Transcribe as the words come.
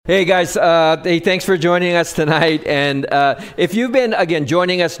Hey guys, thanks for joining us tonight. And if you've been, again,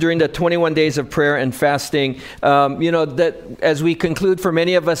 joining us during the 21 days of prayer and fasting, that as we conclude, for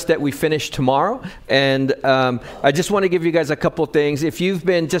many of us, that we finish tomorrow. And I just want to give you guys a couple things. If you've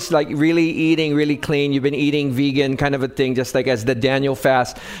been just like really eating really clean, you've been eating vegan kind of a thing, just like as the Daniel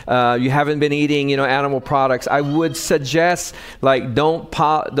fast, you haven't been eating, animal products, I would suggest like don't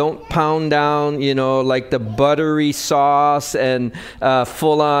pound down, like the buttery sauce and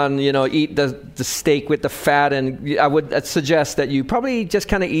full on, eat the steak with the fat. And I would suggest that you probably just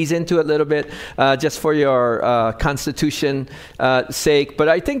kind of ease into it a little bit, just for your constitution sake. But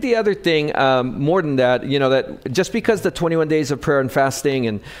I think the other thing, more than that, that just because the 21 days of prayer and fasting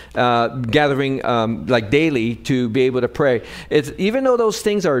and gathering like daily to be able to pray, it's, even though those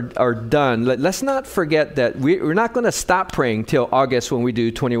things are done, let's not forget that we're not going to stop praying till August when we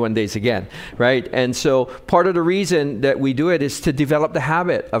do 21 days again, right? And so part of the reason that we do it is to develop the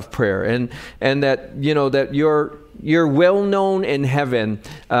habit of prayer, and that that you're well known in heaven.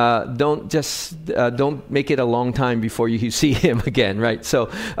 Don't make it a long time before you see him again, right?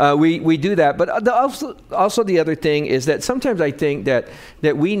 So we do that. But also the other thing is that sometimes I think that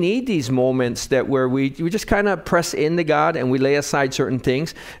we need these moments where we just kind of press into God and we lay aside certain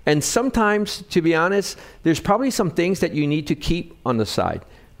things. And sometimes, to be honest, there's probably some things that you need to keep on the side.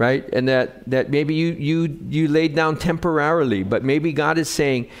 Right? And that maybe you laid down temporarily, but maybe God is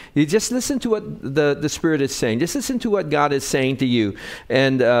saying, you just listen to what the Spirit is saying. Just listen to what God is saying to you.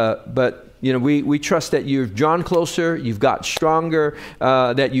 And but we trust that you've drawn closer, you've got stronger,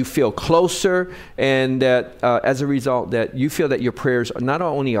 that you feel closer, and that as a result that you feel that your prayers not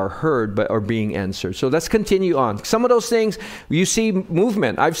only are heard but are being answered. So let's continue on. Some of those things, you see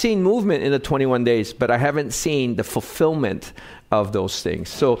movement. I've seen movement in the 21 days, but I haven't seen the fulfillment of those things.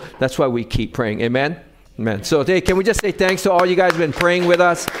 So that's why we keep praying. Amen? Amen. So can we just say thanks to all you guys who have been praying with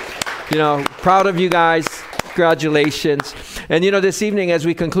us? Proud of you guys. Congratulations. And this evening, as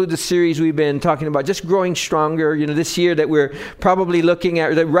we conclude the series, we've been talking about just growing stronger. This year that we're probably looking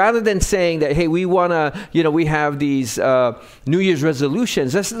at, that rather than saying that, hey, we want to, we have these New Year's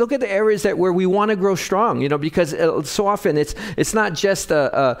resolutions, let's look at the areas where we want to grow strong, because so often it's not just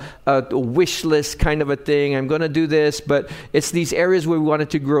a wish list kind of a thing. I'm going to do this, but it's these areas where we wanted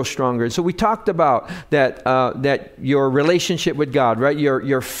to grow stronger. And so we talked about that your relationship with God, right?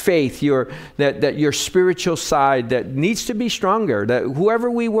 Your faith, that your spiritual side that needs to be stronger, that whoever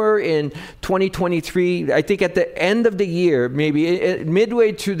we were in 2023, I think at the end of the year, maybe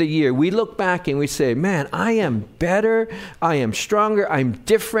midway through the year, we look back and we say, man, I am better, I am stronger, I'm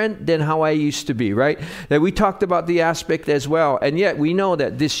different than how I used to be, right? That we talked about the aspect as well. And yet we know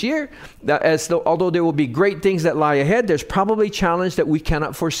that this year, although there will be great things that lie ahead, there's probably challenge that we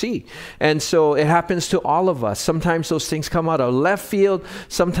cannot foresee. And so it happens to all of us. Sometimes those things come out of left field.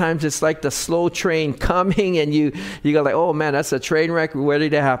 Sometimes it's like the slow train coming and you go like, oh man, that's a train wreck ready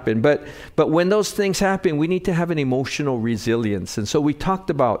to happen. But when those things happen, we need to have an emotional resilience. And so we talked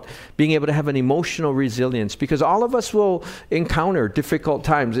about being able to have an emotional resilience, because all of us will encounter difficult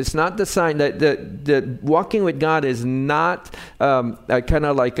times. It's not the sign that walking with God is not kind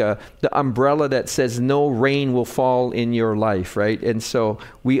of like the umbrella that says no rain will fall in your life, right? And so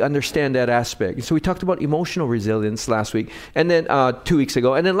we understand that aspect. So we talked about emotional resilience last week, and then 2 weeks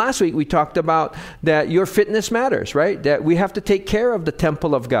ago. And then last week we talked about that your fitness matters, right? That we have to take care of the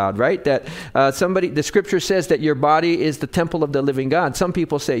temple of God, right? That the scripture says that your body is the temple of the living God. Some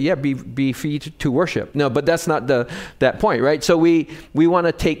people say, yeah, be free to worship. No, but that's not that point, right? So we want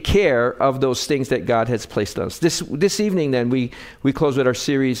to take care of those things that God has placed on us. This evening, then, we close with our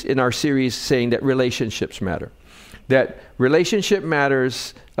series saying that relationships matter. That relationship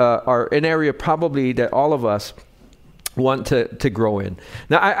matters are an area probably that all of us want to grow in.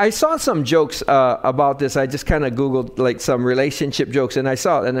 Now, I saw some jokes about this. I just kind of Googled like some relationship jokes, and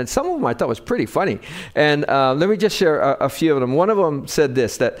then some of them I thought was pretty funny. And let me just share a few of them. One of them said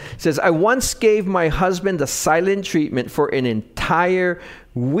this, that says, I once gave my husband the silent treatment for an entire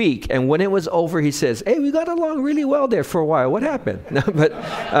week, and when it was over, he says, hey, we got along really well there for a while. What happened? No, but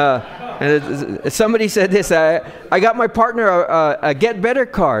and somebody said this, I got my partner a Get Better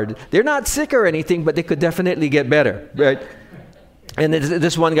card. They're not sick or anything, but they could definitely get better, right? And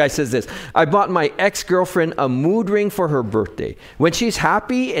this one guy says this, I bought my ex-girlfriend a mood ring for her birthday. When she's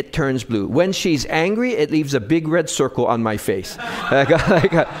happy, it turns blue. When she's angry, it leaves a big red circle on my face.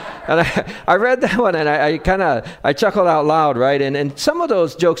 And I read that one and I chuckled out loud, right? And some of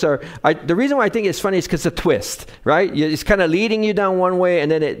those jokes the reason why I think it's funny is because the twist, right? It's kind of leading you down one way and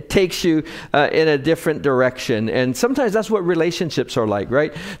then it takes you in a different direction. And sometimes that's what relationships are like,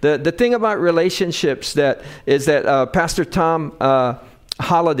 right? The thing about relationships is that Pastor Tom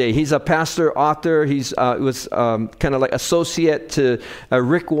Holliday. He's a pastor, author. He's was kind of like associate to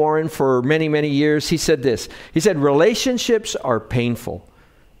Rick Warren for many, many years. He said this. He said, relationships are painful.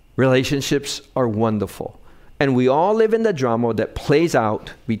 Relationships are wonderful. And we all live in the drama that plays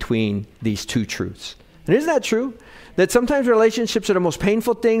out between these two truths. And isn't that true? That sometimes relationships are the most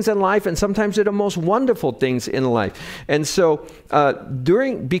painful things in life, and sometimes they're the most wonderful things in life. And so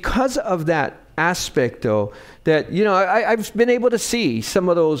because of that aspect, though, that, I've been able to see some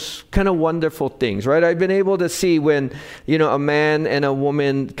of those kind of wonderful things, right? I've been able to see when, a man and a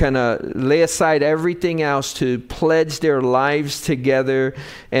woman kind of lay aside everything else to pledge their lives together.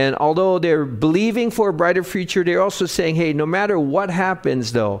 And although they're believing for a brighter future, they're also saying, hey, no matter what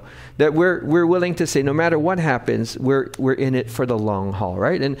happens, though, that we're willing to say, no matter what happens, we're in it for the long haul,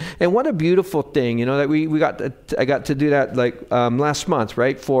 right? And what a beautiful thing, that I got to do that last month,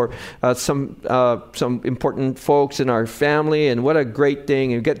 right? For some important folks in our family, and what a great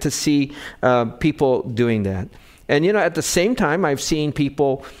thing. And get to see people doing that. And, at the same time, I've seen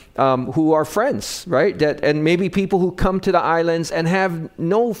people who are friends, right? And maybe people who come to the islands and have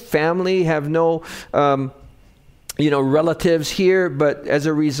no family, have no relatives here, but as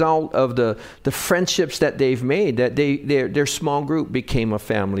a result of the friendships that they've made, that their small group became a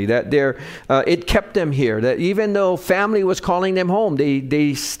family, that it kept them here, that even though family was calling them home,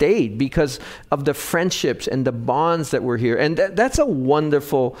 they stayed because of the friendships and the bonds that were here. And that's a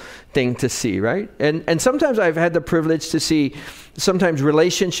wonderful thing to see, right? And sometimes I've had the privilege to see sometimes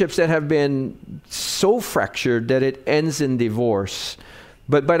relationships that have been so fractured that it ends in divorce,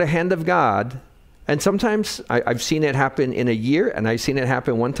 but by the hand of God. And sometimes I've seen it happen in a year, and I've seen it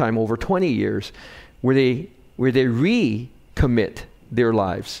happen one time over 20 years, where they recommit their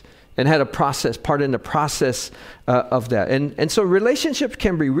lives and had a part in the process of that. And so relationships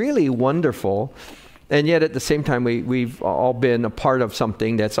can be really wonderful, and yet at the same time, we've all been a part of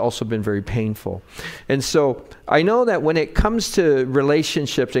something that's also been very painful. And so I know that when it comes to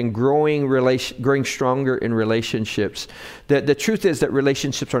relationships and growing stronger in relationships, that the truth is that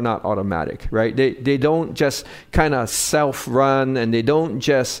relationships are not automatic, right? They don't just kind of self-run, and they don't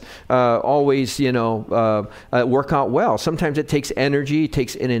just always, work out well. Sometimes it takes energy, it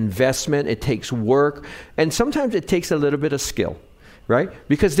takes an investment, it takes work, and sometimes it takes a little bit of skill. Right?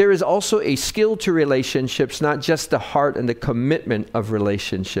 Because there is also a skill to relationships, not just the heart and the commitment of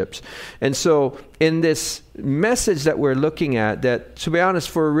relationships. And so in this message that we're looking at, that, to be honest,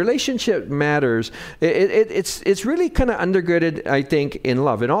 for a relationship matters, it's really kind of undergirded, I think, in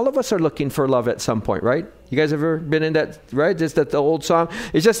love. And all of us are looking for love at some point, right? You guys ever been in that, right? Just that the old song.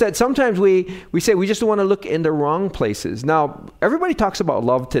 It's just that sometimes we say we just don't want to look in the wrong places. Now, everybody talks about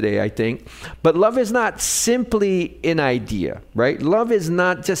love today, I think, but love is not simply an idea, right? Love is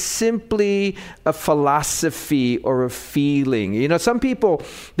not just simply a philosophy or a feeling. Some people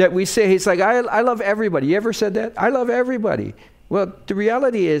that we say, it's like, I love everybody. You ever said that? I love everybody. Well, the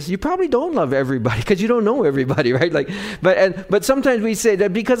reality is you probably don't love everybody because you don't know everybody, right? But sometimes we say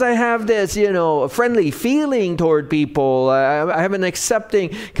that because I have this, a friendly feeling toward people, I have an accepting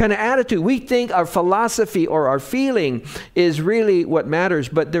kind of attitude. We think our philosophy or our feeling is really what matters.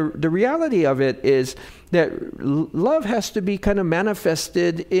 But the reality of it is that love has to be kind of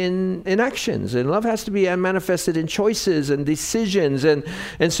manifested in actions, and love has to be manifested in choices and decisions. And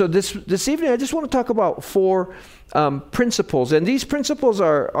so this evening, I just want to talk about 4 principles. And these principles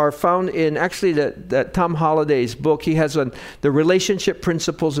are found in actually that Tom Holliday's book. He has the relationship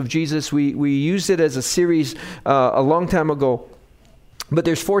principles of Jesus. We used it as a series a long time ago. But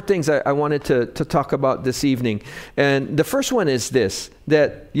there's 4 things I wanted to talk about this evening. And the first one is this,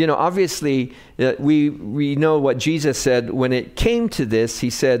 that, obviously we know what Jesus said when it came to this. He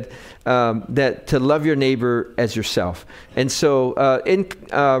said that to love your neighbor as yourself. And so in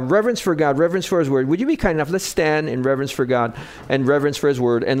reverence for God, reverence for His Word, would you be kind enough? Let's stand in reverence for God and reverence for His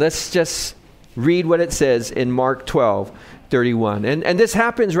Word. And let's just read what it says in Mark 12:31. And this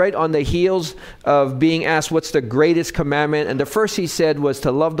happens right on the heels of being asked what's the greatest commandment. And the first he said was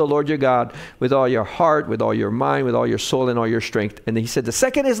to love the Lord your God with all your heart, with all your mind, with all your soul, and all your strength. And he said the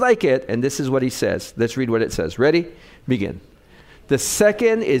second is like it. And this is what he says. Let's read what it says. Ready? Begin. The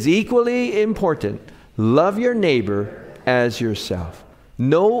second is equally important. Love your neighbor as yourself.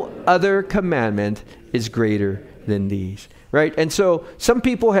 No other commandment is greater than these. Right? And so some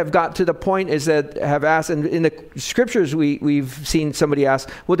people have got to the point have asked, and in the scriptures we've seen somebody ask,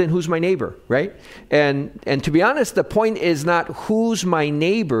 well, then who's my neighbor? Right? And to be honest, the point is not who's my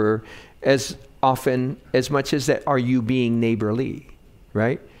neighbor as much as that are you being neighborly?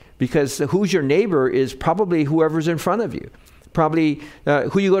 Right? Because who's your neighbor is probably whoever's in front of you. probably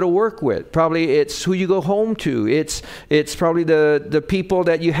who you go to work with. Probably it's who you go home to. It's probably the people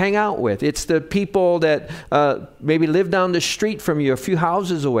that you hang out with. It's the people that maybe live down the street from you, a few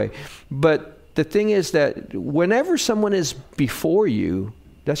houses away. But the thing is that whenever someone is before you,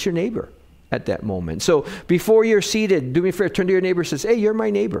 that's your neighbor at that moment. So before you're seated, do me a favor, turn to your neighbor and says, hey, you're my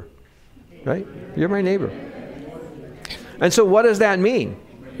neighbor, right? You're my neighbor. And so what does that mean?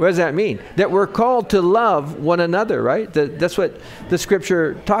 What does that mean? That we're called to love one another, right? That's what the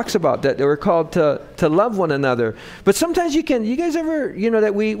scripture talks about, that we're called to love one another. But sometimes you guys ever,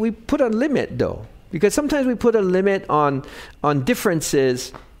 that we put a limit though. Because sometimes we put a limit on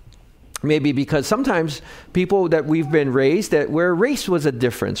differences. Maybe because sometimes people that we've been raised that where race was a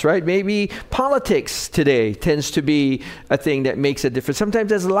difference, right? Maybe politics today tends to be a thing that makes a difference. Sometimes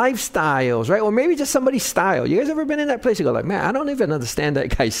there's lifestyles, right? Or maybe just somebody's style. You guys ever been in that place? You go like, man, I don't even understand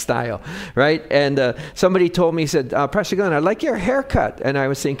that guy's style, right? And somebody told me, he said, Pastor Glenn, I like your haircut. And I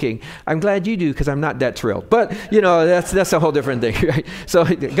was thinking, I'm glad you do because I'm not that thrilled. But that's a whole different thing, right? So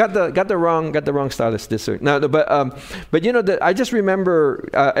got the wrong stylist this week. No, but I just remember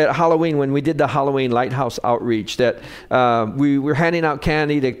at Halloween, when we did the Halloween Lighthouse outreach, that we were handing out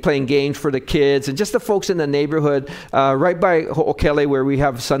candy, playing games for the kids, and just the folks in the neighborhood right by Ho'okele where we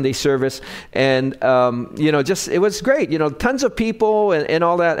have Sunday service. And, it was great, tons of people and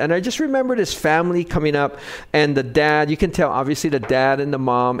all that. And I just remember this family coming up, and the dad, you can tell, obviously the dad and the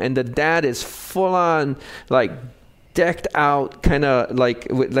mom, and the dad is full on, like, decked out kind of like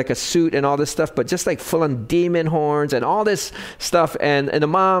with like a suit and all this stuff, but just like full on demon horns and all this stuff, and the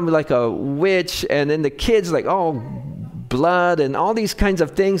mom like a witch, and then the kids like all blood and all these kinds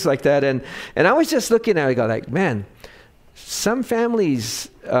of things like that. And I was just looking at it, I go like, man, some families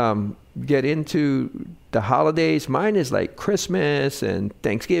get into the holidays. Mine is like Christmas and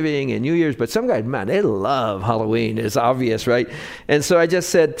Thanksgiving and New Year's, but some guys, man, they love Halloween. It's obvious, right? And so I just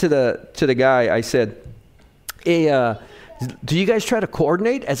said to the guy, I said, hey, do you guys try to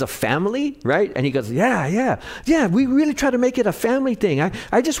coordinate as a family, right? And he goes, yeah, we really try to make it a family thing.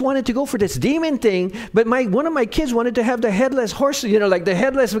 I just wanted to go for this demon thing, but one of my kids wanted to have the headless horse, like the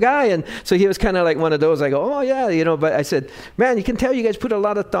headless guy. And so he was kind of like one of those. I go, oh yeah, but I said, man, you can tell you guys put a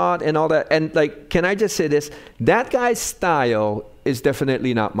lot of thought and all that. And like, can I just say this? That guy's style is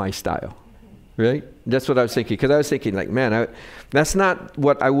definitely not my style. Right? That's what I was thinking. Because I was thinking, like, man, that's not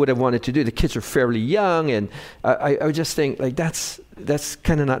what I would have wanted to do. The kids are fairly young, and I would just think, like, that's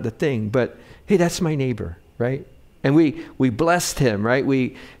kind of not the thing. But hey, that's my neighbor, right? And we blessed him, right?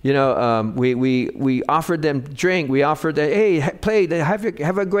 We offered them drink. We offered them, hey, play,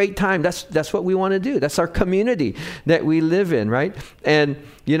 have a great time. That's what we want to do. That's our community that we live in, right? And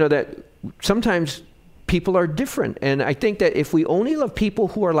that sometimes people are different, and I think that if we only love people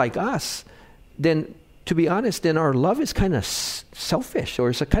who are like us, then, to be honest, then our love is kind of selfish,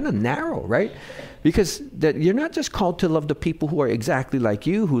 or it's kind of narrow, right? Because that you're not just called to love the people who are exactly like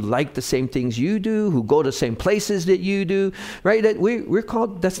you, who like the same things you do, who go to the same places that you do, right? That we're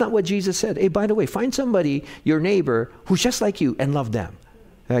called. That's not what Jesus said. Hey, by the way, find somebody, your neighbor, who's just like you, and love them.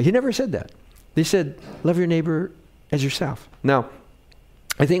 He never said that. They said, love your neighbor as yourself. Now,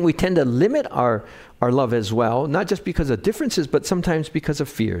 I think we tend to limit our love as well, not just because of differences, but sometimes because of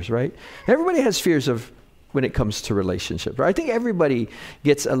fears, right? Everybody has fears when it comes to relationships. Right? I think everybody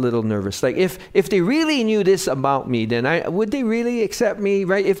gets a little nervous. Like if they really knew this about me, then would they really accept me,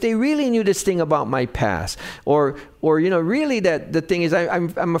 right? If they really knew this thing about my past, or really that the thing is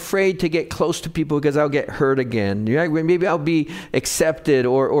I'm afraid to get close to people because I'll get hurt again. Right? Maybe I'll be accepted,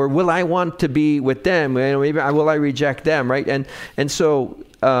 or will I want to be with them? Maybe will I reject them, right? And so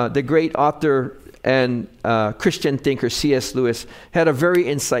the great author and Christian thinker C.S. Lewis had a very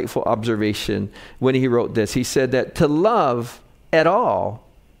insightful observation when he wrote this. He said that to love at all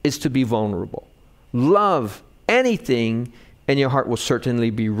is to be vulnerable. Love anything, and your heart will certainly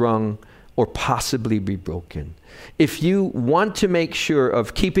be wrung or possibly be broken. If you want to make sure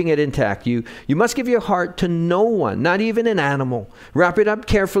of keeping it intact, you must give your heart to no one, not even an animal. Wrap it up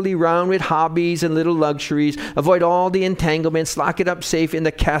carefully round with hobbies and little luxuries. Avoid all the entanglements. Lock it up safe in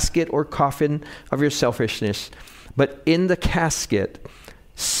the casket or coffin of your selfishness. But in the casket,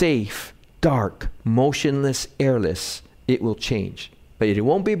 safe, dark, motionless, airless, it will change. But it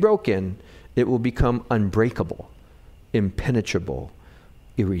won't be broken. It will become unbreakable, impenetrable,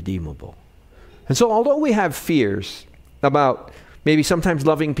 irredeemable. And so although we have fears about maybe sometimes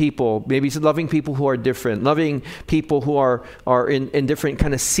loving people, maybe loving people who are different, loving people who are in different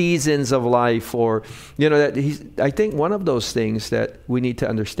kind of seasons of life, or, I think one of those things that we need to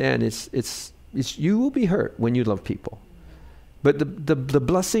understand is you will be hurt when you love people. But the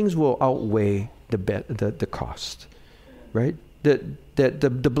blessings will outweigh the cost. right? That the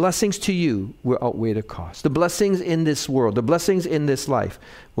blessings to you will outweigh the cost. The blessings in this world, the blessings in this life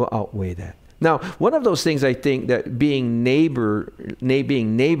will outweigh that. Now, one of those things I think that being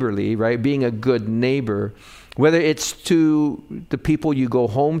neighborly, right? Being a good neighbor, whether it's to the people you go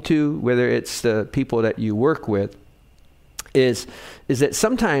home to, whether it's the people that you work with, is that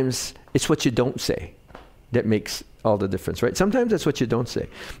sometimes it's what you don't say that makes all the difference, right? Sometimes that's what you don't say.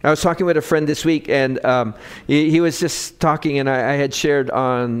 I was talking with a friend this week, and he was just talking, and I had shared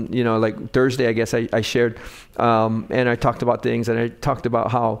on, like Thursday, I guess I shared, and I talked about things, and I talked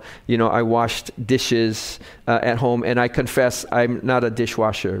about how, I washed dishes at home, and I confess I'm not a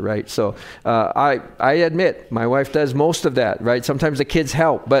dishwasher, right? So I admit my wife does most of that, right? Sometimes the kids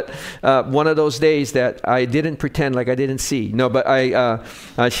help, but one of those days that I didn't pretend like I didn't see. No, but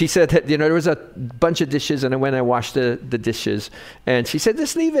she said that, there was a bunch of dishes, and when I washed the dishes, and she said,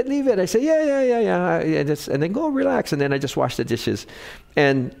 just leave it. I said, yeah. And then go relax. And then I just wash the dishes.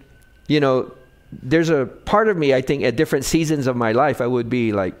 And, there's a part of me, I think, at different seasons of my life, I would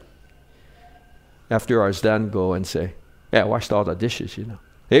be like, after I was done, go and say, yeah, I washed all the dishes,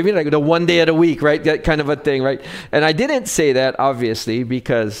 Maybe like the one day of the week, right? That kind of a thing, right? And I didn't say that, obviously,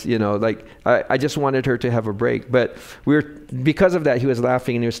 because, I just wanted her to have a break. But because of that, he was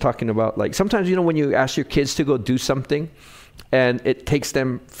laughing, and he was talking about, like, sometimes, when you ask your kids to go do something and it takes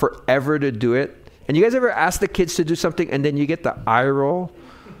them forever to do it. And you guys ever ask the kids to do something and then you get the eye roll?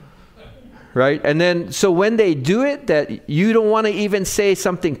 Right? And then, so when they do it, that you don't want to even say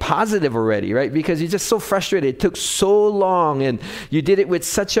something positive already, right? Because you're just so frustrated. It took so long, and you did it with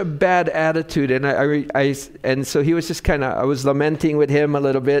such a bad attitude. And and so he was just I was lamenting with him a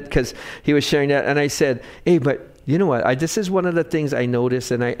little bit because he was sharing that. And I said, hey, but you know what? This is one of the things I notice,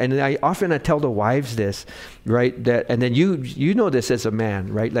 and I often tell the wives this, right? That, and then you know this as a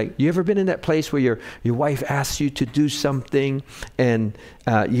man, right? Like, you ever been in that place where your wife asks you to do something, and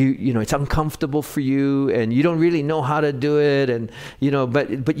it's uncomfortable for you, and you don't really know how to do it, and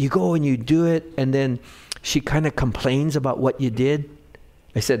but you go and you do it, and then she kind of complains about what you did.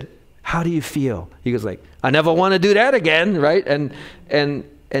 I said, how do you feel? He goes like, I never want to do that again, right?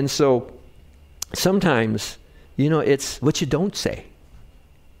 And so sometimes, it's what you don't say,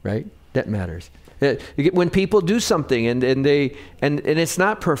 right? That matters. When people do something and it's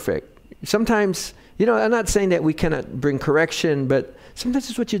not perfect. Sometimes, I'm not saying that we cannot bring correction, but sometimes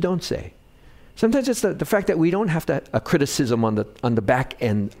it's what you don't say. Sometimes it's the fact that we don't have a criticism on the back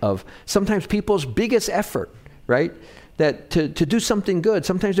end of sometimes people's biggest effort, right? That to do something good.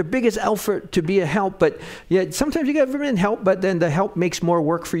 Sometimes their biggest effort to be a help, but sometimes you get help, but then the help makes more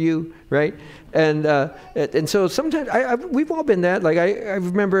work for you, right? And so sometimes we've all been that. Like I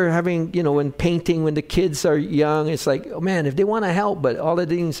remember having, when painting, when the kids are young, it's like, oh man, if they want to help, but all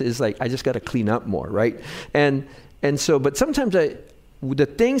it is like, I just got to clean up more, right? And so, but sometimes the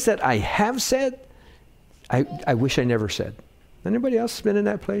things that I have said, I wish I never said. Anybody else been in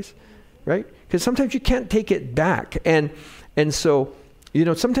that place? Right? Because sometimes you can't take it back. And so,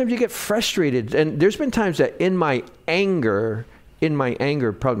 sometimes you get frustrated. And there's been times that in my anger,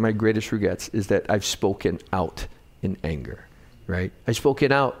 probably my greatest regrets is that I've spoken out in anger, right? I've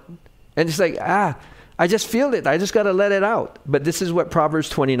spoken out. And it's like, I just feel it. I just got to let it out. But this is what Proverbs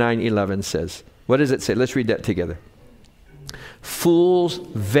 29:11 says. What does it say? Let's read that together. Fools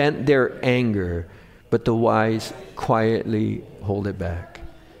vent their anger, but the wise quietly hold it back.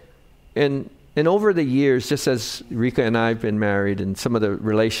 And over the years, just as Rika and I have been married, and some of the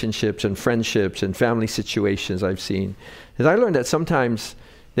relationships and friendships and family situations I've seen, is I learned that sometimes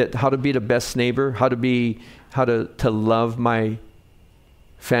that how to be the best neighbor, how to love my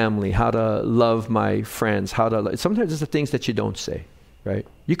family, how to love my friends, sometimes it's the things that you don't say, right?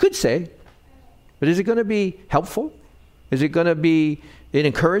 You could say, but is it going to be helpful? Is it going to be an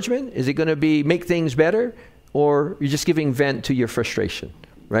encouragement? Is it going to make things better? Or you're just giving vent to your frustration,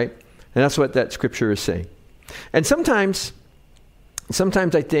 right? And that's what that scripture is saying. And sometimes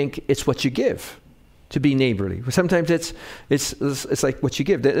I think it's what you give to be neighborly. Sometimes it's like what you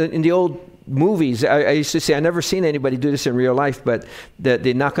give. In the old movies, I used to say, I've never seen anybody do this in real life, but that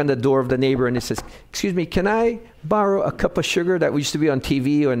they knock on the door of the neighbor and it says, excuse me, can I borrow a cup of sugar? That used to be on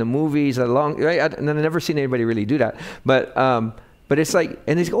TV or in the movies. Right? And I've never seen anybody really do that. But it's like,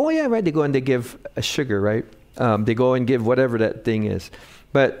 and they go, oh yeah, right. They go and they give a sugar, right? They go and give whatever that thing is.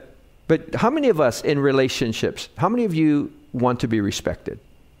 But how many of us in relationships, how many of you want to be respected?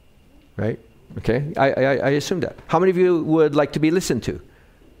 Right? Okay, I assume that. How many of you would like to be listened to?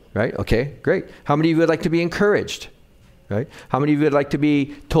 Right? Okay, great. How many of you would like to be encouraged? Right? How many of you would like to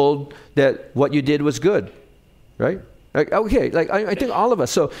be told that what you did was good? Right? Okay, I think all of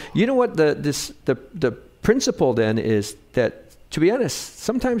us. So you know what the principle then is that, to be honest,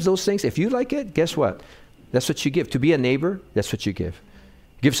 sometimes those things, if you like it, guess what? That's what you give. To be a neighbor, that's what you give.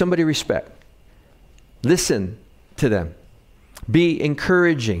 Give somebody respect. Listen to them. Be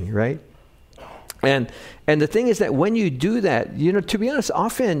encouraging, right? And the thing is that when you do that, to be honest,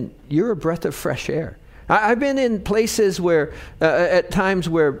 often you're a breath of fresh air. I've been in places where, at times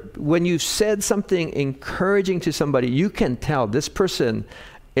where when you've said something encouraging to somebody, you can tell this person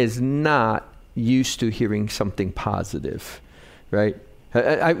is not used to hearing something positive, right?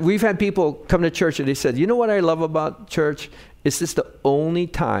 We've had people come to church and they said, you know what I love about church? It's just the only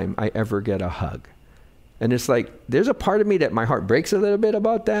time I ever get a hug. And it's like, there's a part of me that my heart breaks a little bit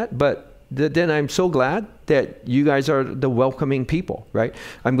about that, but then I'm so glad that you guys are the welcoming people, right?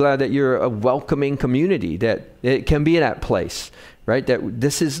 I'm glad that you're a welcoming community, that it can be that place, right? That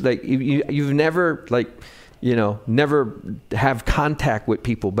this is like, you've never never have contact with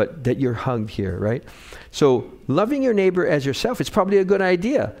people, but that you're hugged here, right? So loving your neighbor as yourself, it's probably a good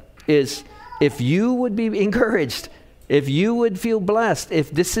idea, is if you would be encouraged, if you would feel blessed,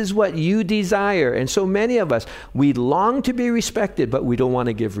 if this is what you desire. And so many of us, we long to be respected, but we don't want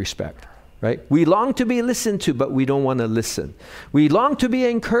to give respect, right? We long to be listened to, but we don't want to listen. We long to be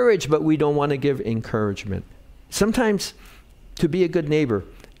encouraged, but we don't want to give encouragement. Sometimes to be a good neighbor,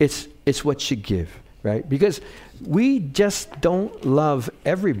 it's what you give, right? Because we just don't love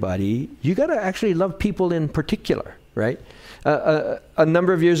everybody. You got to actually love people in particular, right? A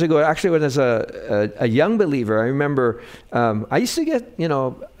number of years ago, actually when I was a young believer, I remember I used to get,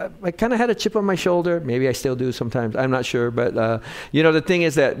 I kind of had a chip on my shoulder. Maybe I still do sometimes. I'm not sure. But, the thing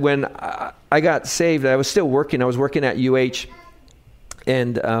is that when I got saved, I was still working. I was working at UH.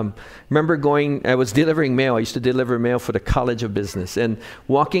 And remember I was delivering mail. I used to deliver mail for the College of Business. And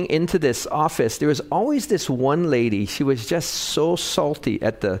walking into this office, there was always this one lady. She was just so salty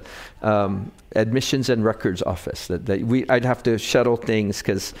at the admissions and records office that I'd have to shuttle things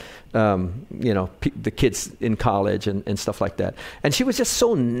because, the kids in college and stuff like that. And she was just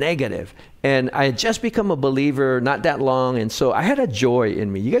so negative. And I had just become a believer not that long. And so I had a joy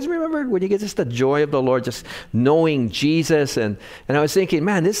in me. You guys remember when you get just the joy of the Lord, just knowing Jesus? And I was thinking,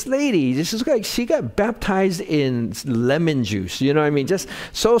 man, this lady, this is like she got baptized in lemon juice. You know what I mean? Just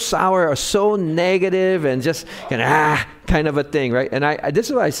so sour or so negative and just kind of a thing, right? And this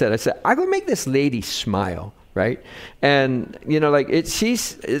is what I said. I said, I'm going to make this lady smile. Right? And,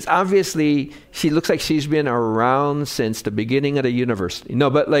 it's obviously, she looks like she's been around since the beginning of the university. No,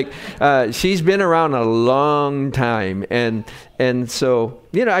 but she's been around a long time. And so,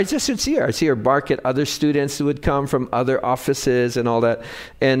 I just would see her. I see her bark at other students who would come from other offices and all that.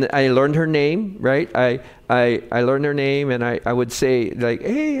 And I learned her name, right? I learned her name and I would say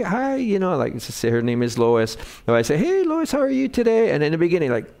hey, hi, just say her name is Lois. So I say, hey, Lois, how are you today? And in the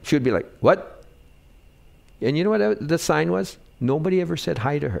beginning, she would be like, what? And you know what the sign was? Nobody ever said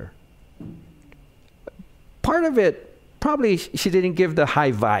hi to her. Part of it, probably she didn't give the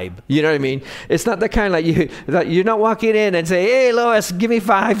high vibe. You know what I mean? It's not the kind you're not walking in and say, hey, Lois, give me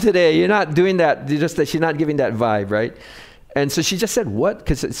 5 today. You're not doing that. She's not giving that vibe, right? And so she just said, what?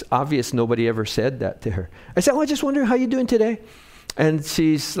 Because it's obvious nobody ever said that to her. I said, I just wondering how you doing today. And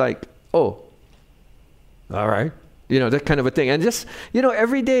she's like, oh, all right. That kind of a thing. And just,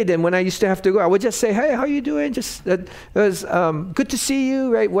 every day then when I used to have to go, I would just say, hey, how you doing? Just, it was good to see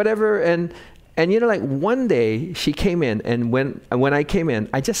you, right? Whatever. And one day she came in and when I came in,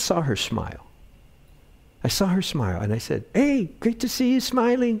 I just saw her smile. I saw her smile and I said, hey, great to see you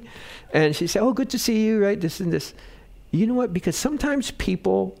smiling. And she said, oh, good to see you, right? This and this. You know what? Because sometimes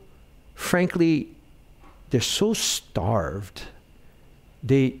people, frankly, they're so starved.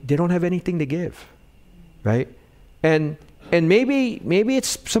 They don't have anything to give, right? And maybe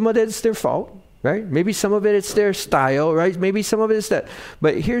it's some of it's their fault, right? Maybe some of it's their style, right? Maybe some of it is that.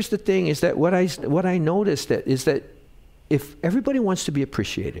 But here's the thing: is that what I noticed is that if everybody wants to be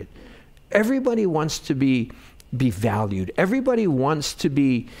appreciated, everybody wants to be valued, everybody wants to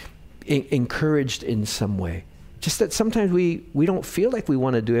be encouraged in some way. Just that sometimes we don't feel like we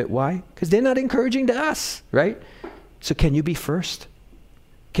want to do it. Why? Because they're not encouraging to us, right? So can you be first?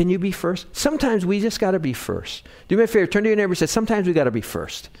 Can you be first? Sometimes we just got to be first. Do me a favor, turn to your neighbor and say, sometimes we got to be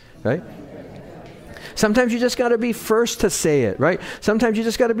first, right? Sometimes you just got to be first to say it, right? Sometimes you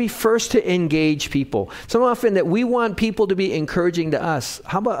just got to be first to engage people. So often that we want people to be encouraging to us.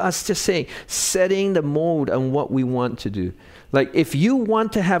 How about us just saying, setting the mode on what we want to do? Like if you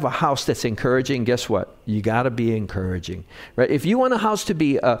want to have a house that's encouraging, guess what? You got to be encouraging, right? If you want a house to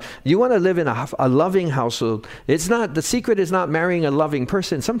be, you want to live in a loving household, the secret is not marrying a loving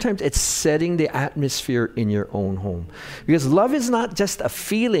person. Sometimes it's setting the atmosphere in your own home. Because love is not just a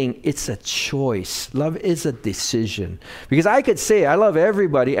feeling, it's a choice. Love is a decision. Because I could say I love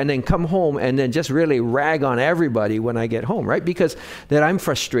everybody and then come home and then just really rag on everybody when I get home, right? Because that I'm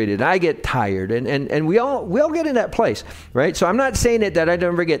frustrated, I get tired, and we all get in that place, right? So I'm not saying it that I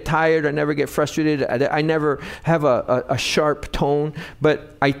never get tired, I never get frustrated, I never have a sharp tone,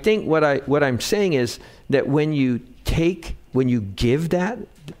 but I think what I'm saying is that when you give that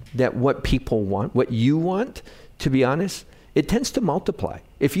what people want, what you want, to be honest, it tends to multiply.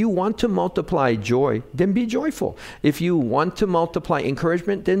 If you want to multiply joy, then be joyful. If you want to multiply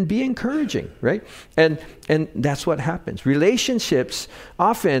encouragement, then be encouraging, right? And that's what happens. Relationships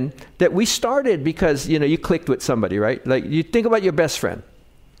often that we started because, you clicked with somebody, right? Like you think about your best friend.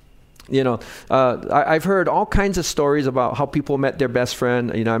 I've heard all kinds of stories about how people met their best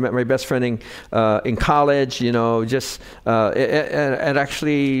friend. I met my best friend in college, just and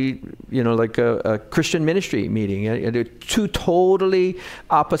actually, like a Christian ministry meeting. Two totally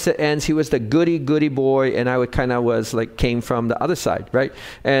opposite ends. He was the goody boy, and I came from the other side, right?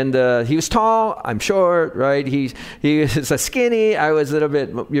 And he was tall, I'm short, right? He was a skinny, I was a little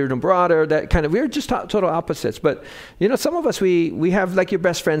bit broader. We were just total opposites. But some of us we have like your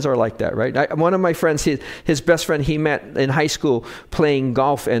best friends are like that, right? One of my friends, his best friend, he met in high school playing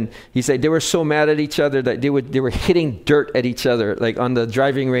golf, and he said they were so mad at each other that they were hitting dirt at each other, like on the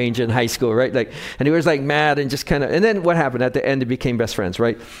driving range in high school, right? And he was mad and just and then what happened at the end? They became best friends,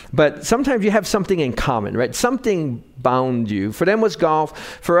 right? But sometimes you have something in common, right? Something bound you. For them was golf.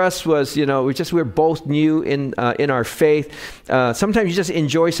 For us was, we're both new in our faith. Sometimes you just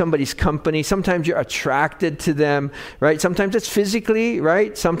enjoy somebody's company. Sometimes you're attracted to them, right? Sometimes it's physically,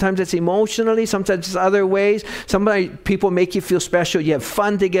 right? Sometimes it's emotionally. Sometimes it's other ways. Sometimes people make you feel special. You have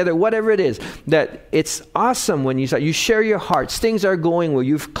fun together, whatever it is. That it's awesome when you share your hearts. Things are going well.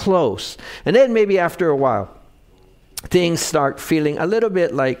 You're close. And then maybe after a while, things start feeling a little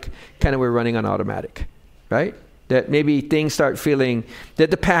bit like we're running on automatic, right? That maybe things start feeling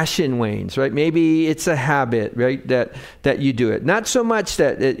that the passion wanes, right? Maybe it's a habit, right? That you do it. Not so much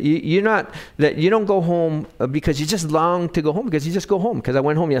that you don't go home because you just long to go home, because you just go home because I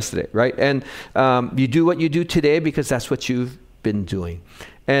went home yesterday, right? And you do what you do today because that's what you've been doing.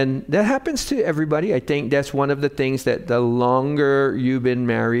 And that happens to everybody. I think that's one of the things that the longer you've been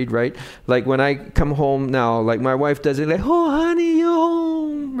married, right? Like when I come home now, like my wife does it like, oh, honey, you're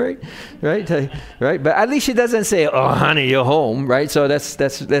home, right? Right? But at least she doesn't say, oh, honey, you're home, right? So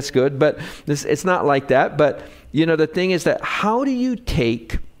that's good. But it's not like that. But, the thing is that how do you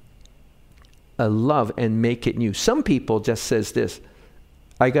take a love and make it new? Some people just says this,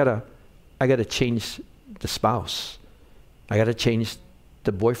 I gotta change the spouse. I gotta change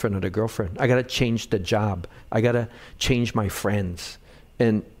the boyfriend or the girlfriend. I got to change the job. I got to change my friends.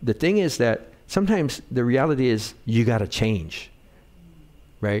 And the thing is that sometimes the reality is you got to change,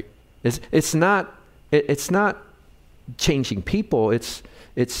 right? It's not changing people. It's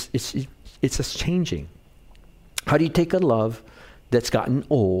just changing. How do you take a love that's gotten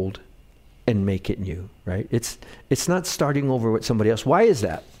old and make it new, right? It's not starting over with somebody else. Why is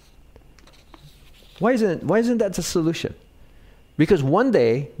that? Why isn't that the solution? Because one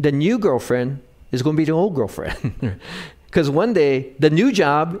day, the new girlfriend is going to be the old girlfriend. Because one day, the new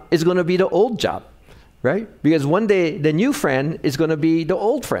job is going to be the old job, right? Because one day, the new friend is going to be the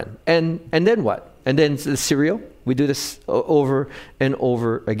old friend. And then what? And then the cereal? We do this over and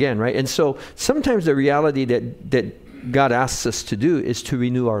over again, right? And so sometimes the reality that God asks us to do is to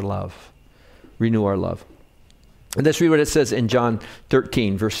renew our love. Renew our love. And let's read what it says in John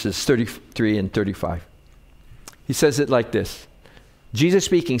 13, verses 33 and 35. He says it like this. Jesus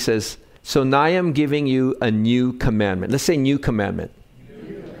speaking says, so now I am giving you a new commandment. Let's say new commandment.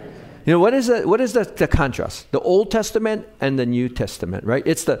 What is the contrast? The Old Testament and the New Testament, right?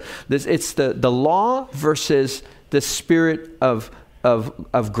 It's the law versus the spirit of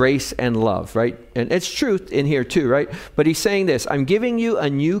grace and love, right? And it's truth in here too, right? But he's saying this, I'm giving you a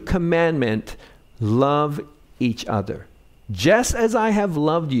new commandment, love each other. Just as I have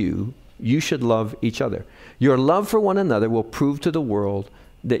loved you, you should love each other. Your love for one another will prove to the world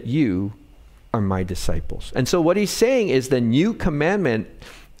that you are my disciples. And so what he's saying is the new commandment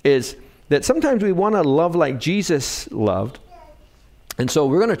is that sometimes we want to love like Jesus loved. And so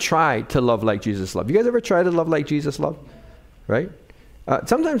we're going to try to love like Jesus loved. You guys ever try to love like Jesus loved? Right?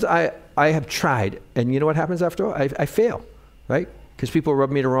 Sometimes I have tried, and you know what happens after all? I fail, right? Because people rub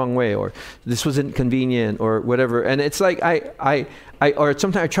me the wrong way, or this wasn't convenient, or whatever. And it's like or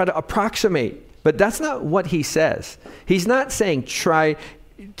sometimes I try to approximate. But that's not what he says. He's not saying try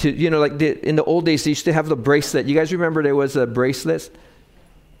to, in the old days, they used to have the bracelet. You guys remember there was a bracelet,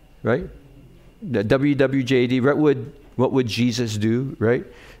 right? The WWJD, What would Jesus do, right?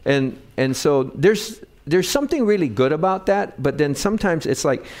 And so there's something really good about that, but then sometimes it's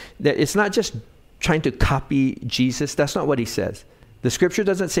like that. It's not just trying to copy Jesus. That's not what he says. The scripture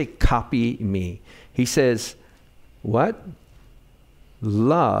doesn't say copy me. He says, what?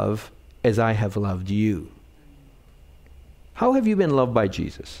 Love as I have loved you. How have you been loved by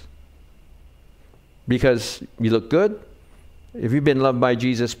Jesus? Because you look good? Have you been loved by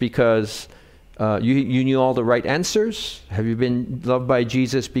Jesus because you knew all the right answers? Have you been loved by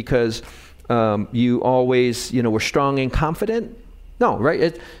Jesus because you always, were strong and confident? No, right?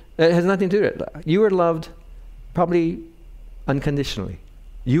 It has nothing to do with it. You were loved probably unconditionally.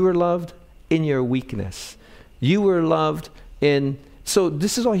 You were loved in your weakness. You were loved in... So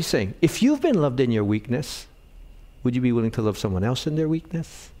this is all he's saying. If you've been loved in your weakness, would you be willing to love someone else in their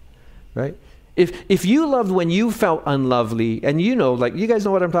weakness? Right? If you loved when you felt unlovely, and you guys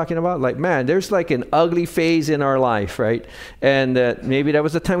know what I'm talking about? Like, man, there's like an ugly phase in our life, right? And maybe that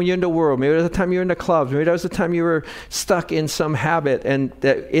was the time when you're in the world. Maybe that was the time you were in the clubs. Maybe that was the time you were stuck in some habit. And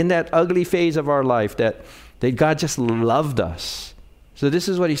that in that ugly phase of our life, that God just loved us. So this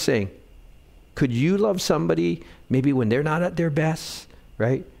is what he's saying. Could you love somebody maybe when they're not at their best,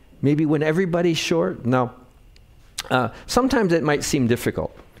 right? Maybe when everybody's short? Now, sometimes it might seem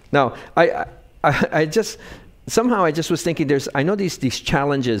difficult. Now, I just was thinking I know these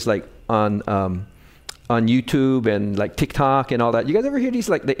challenges like on YouTube and like TikTok and all that. You guys ever hear these,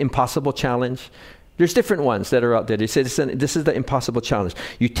 like the impossible challenge? There's different ones that are out there. They say this is the impossible challenge.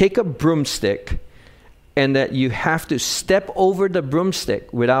 You take a broomstick and that you have to step over the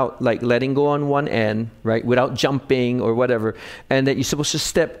broomstick without like letting go on one end, right? Without jumping or whatever. And that you're supposed to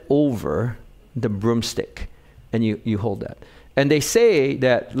step over the broomstick and you hold that. And they say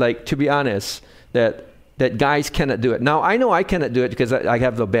that, like, to be honest, that guys cannot do it. Now, I know I cannot do it because I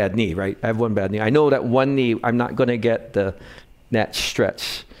have a bad knee, right? I have one bad knee. I know that one knee, I'm not going to get that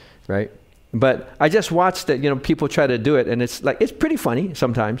stretch, right? But I just watched that, people try to do it, and it's pretty funny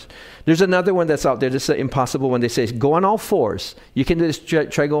sometimes. There's another one that's out there, this is an impossible one. They say, go on all fours. You can do this,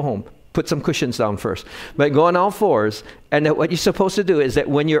 try go home. Put some cushions down first. But go on all fours, and that what you're supposed to do is that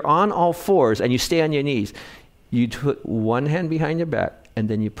when you're on all fours and you stay on your knees, you put one hand behind your back, and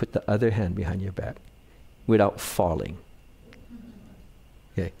then you put the other hand behind your back without falling.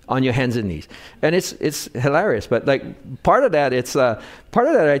 Okay, on your hands and knees. And it's hilarious, but like part of that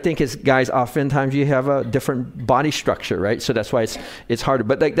I think is, guys, oftentimes you have a different body structure, right? So that's why it's harder.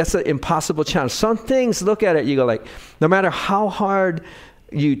 But like that's an impossible challenge. Some things, look at it, you go like, no matter how hard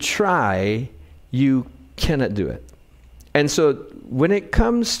you try, you cannot do it. And so when it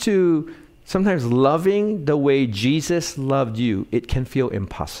comes to sometimes loving the way Jesus loved you, it can feel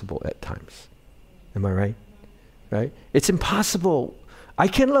impossible at times. Am I right? Right? It's impossible. I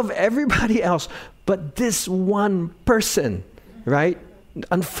can love everybody else, but this one person, right?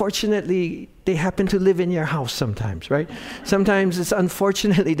 Unfortunately, they happen to live in your house sometimes, right? Sometimes it's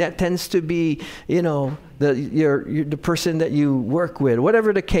unfortunately that tends to be, the person that you work with,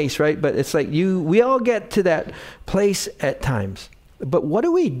 whatever the case, right? But it's like we all get to that place at times. But what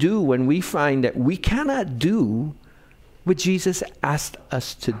do we do when we find that we cannot do what Jesus asked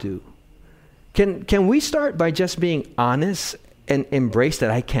us to do? Can we start by just being honest and embrace that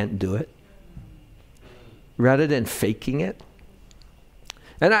I can't do it, rather than faking it?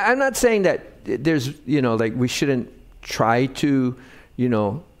 And I'm not saying that there's, we shouldn't try to,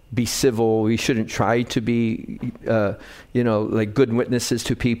 be civil. We shouldn't try to be, like good witnesses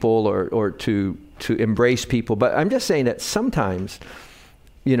to people or to embrace people. But I'm just saying that sometimes,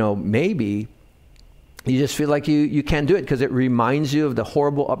 maybe you just feel like you can't do it because it reminds you of the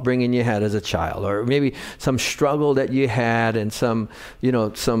horrible upbringing you had as a child, or maybe some struggle that you had and some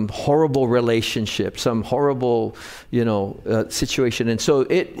horrible relationship, some horrible, situation. And so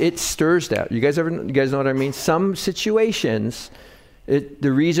it stirs that. You guys know what I mean? Some situations,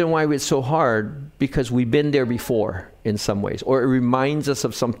 the reason why it's so hard, because we've been there before in some ways, or it reminds us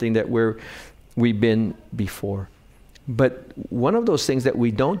of something that we've been before. But one of those things that we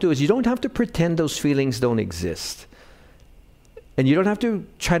don't do is you don't have to pretend those feelings don't exist. And you don't have to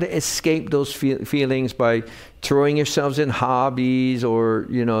try to escape those feelings by throwing yourselves in hobbies or,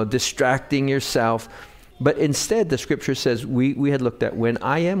 distracting yourself. But instead, the scripture says, we had looked at, when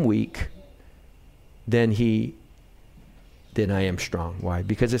I am weak, then I am strong. Why?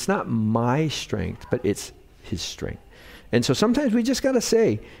 Because it's not my strength, but it's his strength. And so sometimes we just got to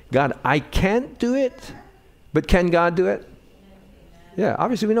say, God, I can't do it, but can God do it? Yeah,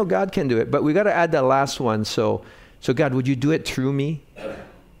 obviously we know God can do it, but we got to add that last one. So God, would you do it through me?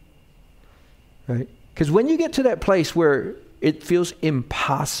 Right? Because when you get to that place where it feels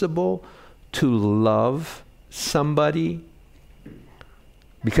impossible to love somebody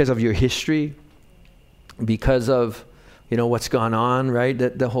because of your history, because of, what's gone on, right?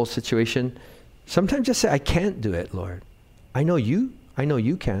 The whole situation. Sometimes just say, I can't do it, Lord. I know you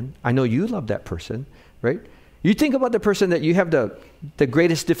can. I know you love that person, right? You think about the person that you have the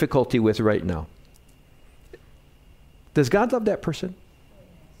greatest difficulty with right now. Does God love that person?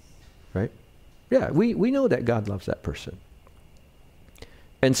 Right? Yeah, we know that God loves that person.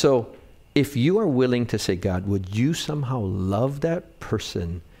 And so, if you are willing to say, God, would you somehow love that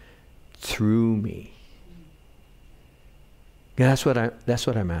person through me? Yeah, that's what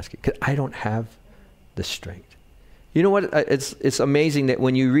I'm asking, because I don't have the strength. You know what? It's amazing that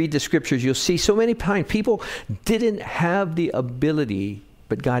when you read the scriptures, you'll see so many times people didn't have the ability,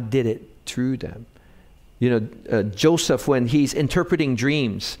 but God did it through them. Joseph, when he's interpreting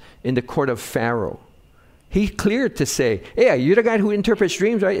dreams in the court of Pharaoh, he's clear to say, "Hey, you're the guy who interprets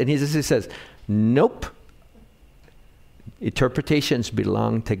dreams, right?" And he says, "Nope. Interpretations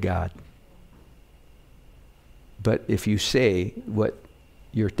belong to God. But if you say what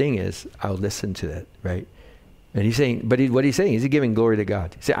your thing is, I'll listen to that," right? And he's saying, what he's saying is he's giving glory to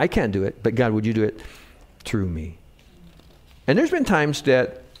God. He said, I can't do it, but God, would you do it through me? And there's been times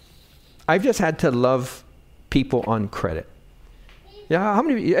that I've just had to love people on credit. Yeah, how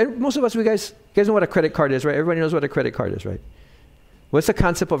many? Most of us, you guys know what a credit card is, right? Everybody knows what a credit card is, right? What's the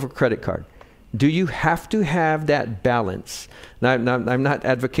concept of a credit card? Do you have to have that balance? Now, I'm not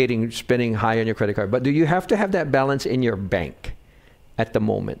advocating spending high on your credit card, but do you have to have that balance in your bank at the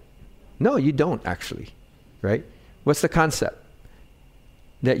moment? No, you don't actually, right? What's the concept?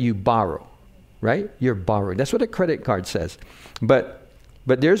 That you borrow, right? You're borrowing. That's what a credit card says. But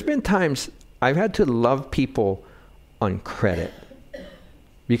there's been times I've had to love people on credit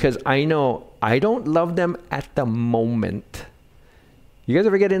because I know I don't love them at the moment. You guys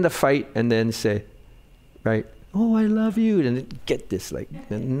ever get in the fight and then say, right, "Oh, I love you," and then get this, like,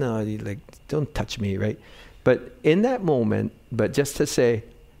 no, don't touch me, right? But in that moment, but just to say,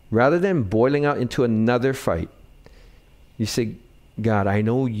 rather than boiling out into another fight, you say, God, I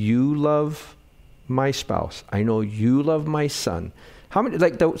know you love my spouse. I know you love my son. How many,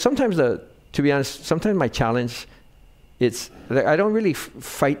 to be honest, sometimes my challenge, it's, I don't really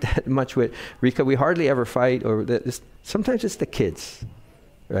fight that much with Rika. We hardly ever fight, sometimes it's the kids,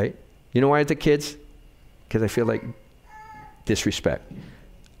 right? You know why it's the kids? Because I feel like disrespect.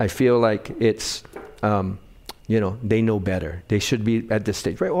 I feel like it's, they know better. They should be at this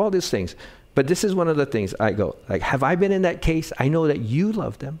stage, right? All these things. But this is one of the things I go, like, have I been in that case? I know that you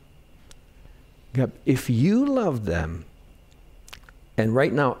love them. God, if you love them, and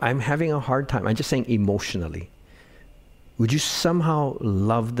right now I'm having a hard time, I'm just saying emotionally, would you somehow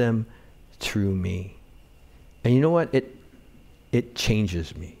love them through me? And you know what? It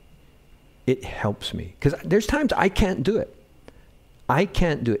changes me. It helps me. Because there's times I can't do it. I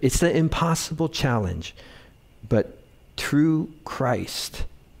can't do it. It's the impossible challenge. But through Christ,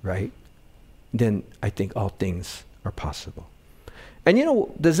 right, then I think all things are possible. And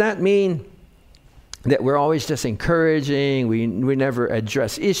does that mean that we're always just encouraging? We never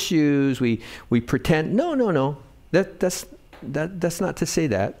address issues. We pretend. No. That's not to say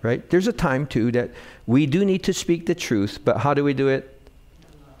that, right? There's a time too that we do need to speak the truth, but how do we do it?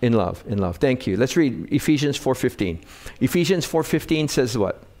 In love. Thank you. Let's read Ephesians 4:15. Ephesians 4:15 says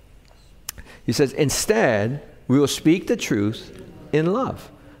what? He says, instead, we will speak the truth in love,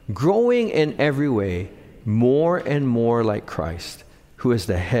 growing in every way more and more like Christ, who is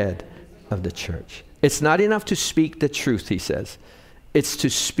the head of the church. It's not enough to speak the truth, he says. It's to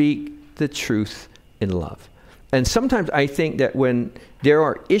speak the truth in love. And sometimes I think that when there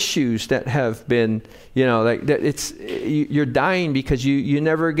are issues that have been, you're dying because you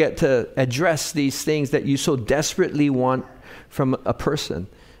never get to address these things that you so desperately want from a person,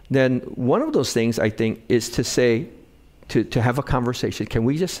 then one of those things I think is to say, to have a conversation. Can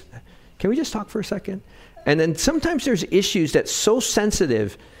we just talk for a second? And then sometimes there's issues that's so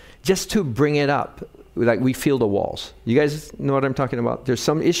sensitive, just to bring it up, like we feel the walls. You guys know what I'm talking about? There's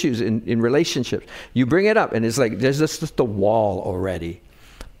some issues in relationships. You bring it up and it's like, there's just the wall already.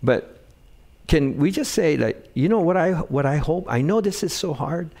 But can we just say that, what I hope, I know this is so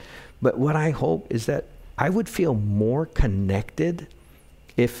hard, but what I hope is that I would feel more connected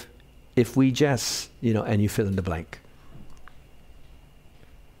if we just, and you fill in the blank.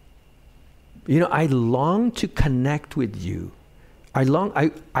 I long to connect with you.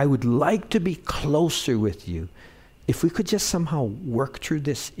 I would like to be closer with you. If we could just somehow work through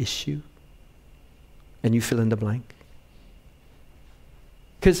this issue, and you fill in the blank.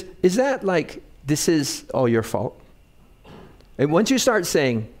 Because is that like, this is all your fault? And once you start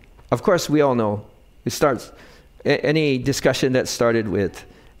saying, of course we all know, It starts, any discussion that started with,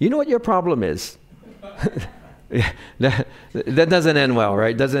 you know what your problem is? Yeah, that doesn't end well,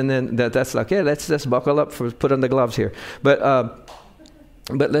 right? Doesn't end, that's like, okay, let's just buckle up, put on the gloves here. But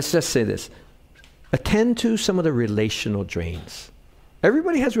let's just say this. Attend to some of the relational drains.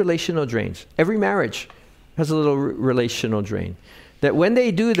 Everybody has relational drains. Every marriage has a little relational drain. That when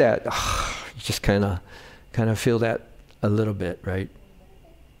they do that, you just kind of feel that a little bit, right?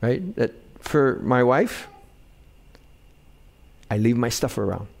 Right? That for my wife, I leave my stuff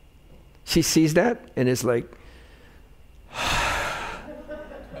around. She sees that and it's like,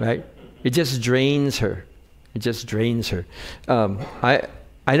 right? It just drains her. It just drains her.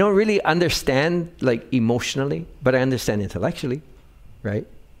 I don't really understand like emotionally, but I understand intellectually, right?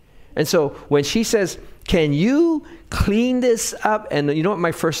 And so when she says, can you clean this up? And you know what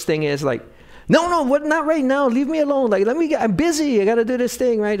my first thing is, like, no, what? Not right now. Leave me alone. Like, I'm busy. I got to do this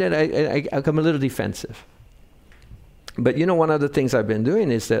thing, right? And I come a little defensive. But you know, one of the things I've been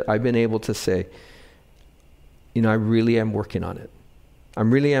doing is that I've been able to say, you know, I really am working on it. I'm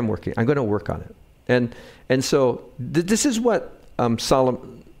going to work on it. And so this is what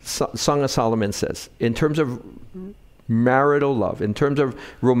Song of Solomon says in terms of marital love, in terms of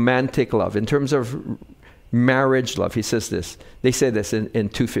romantic love, in terms of marriage love. He says this. They say this in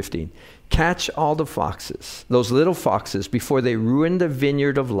 2:15. Catch all the foxes, those little foxes, before they ruin the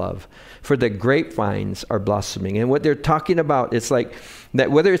vineyard of love, for the grapevines are blossoming. And what they're talking about, it's like that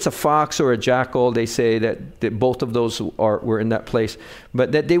whether it's a fox or a jackal, they say that both of those were in that place,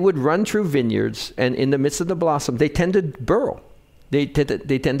 but that they would run through vineyards, and in the midst of the blossom, they tend to burrow. They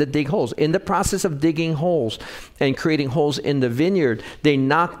tend to dig holes. In the process of digging holes and creating holes in the vineyard, they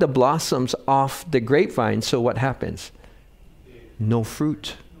knock the blossoms off the grapevine. So what happens? No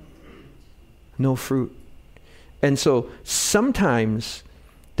fruit. No fruit. And so sometimes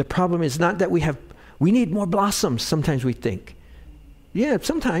the problem is not that we need more blossoms, sometimes we think. Yeah,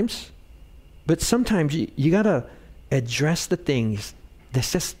 sometimes. But sometimes you got to address the things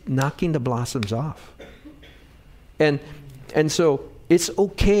that's just knocking the blossoms off. And so it's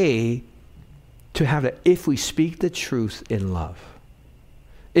okay to have that if we speak the truth in love.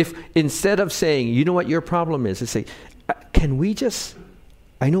 If instead of saying, you know what your problem is, say, can we just,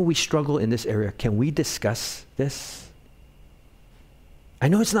 I know we struggle in this area. Can we discuss this? I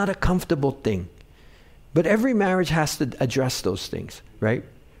know it's not a comfortable thing, but every marriage has to address those things, right?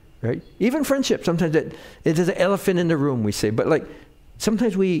 Right? Even friendship, sometimes there's an elephant in the room, we say, but like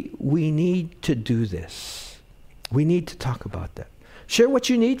sometimes we need to do this. We need to talk about that. Share what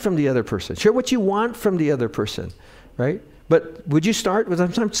you need from the other person. Share what you want from the other person, right? But would you start with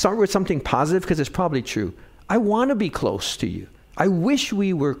something positive? Because it's probably true. I want to be close to you. I wish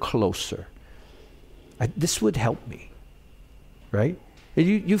we were closer. This would help me, right? And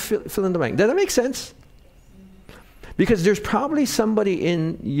you fill in the blank. Does that make sense? Because there's probably somebody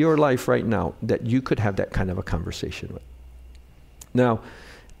in your life right now that you could have that kind of a conversation with. Now,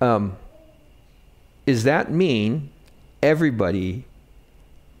 does that mean everybody,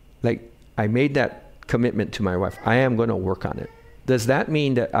 like I made that commitment to my wife, I am going to work on it? Does that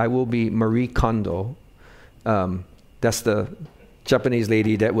mean that I will be Marie Kondo? That's the Japanese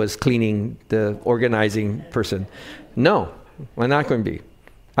lady that was cleaning, the organizing person. No, I'm not going to be.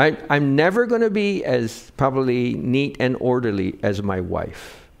 I'm never going to be as probably neat and orderly as my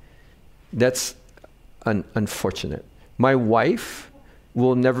wife. That's unfortunate. My wife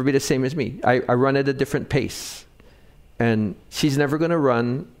will never be the same as me. I run at a different pace. And she's never going to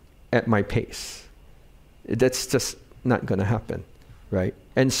run at my pace. That's just not going to happen, right?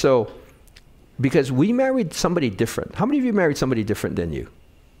 And so, because we married somebody different. How many of you married somebody different than you?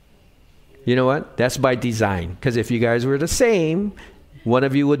 You know what? That's by design. Because if you guys were the same, one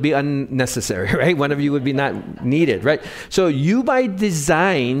of you would be unnecessary, right? One of you would be not needed, right? So you by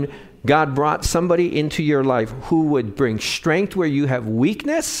design, God brought somebody into your life who would bring strength where you have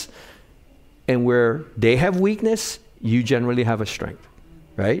weakness, and where they have weakness, you generally have a strength,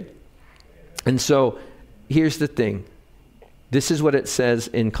 right? And so here's the thing. This is what it says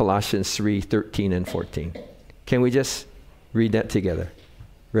in Colossians 3:13 and 14. Can we just read that together?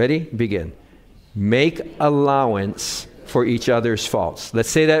 Ready? Begin. Make allowance for each other's faults. Let's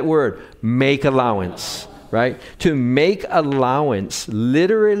say that word, make allowance. Right? To make allowance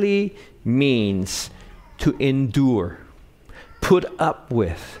literally means to endure, put up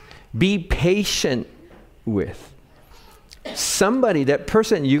with, be patient with. Somebody, that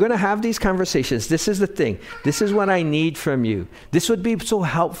person, you're going to have these conversations. This is the thing. This is what I need from you. This would be so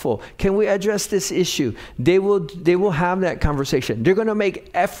helpful. Can we address this issue? They will have that conversation. They're going to make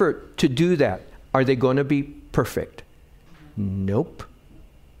effort to do that. Are they going to be perfect? Nope.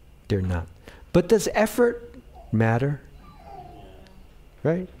 They're not. But does effort matter?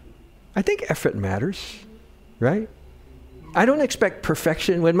 Right? I think effort matters, right? I don't expect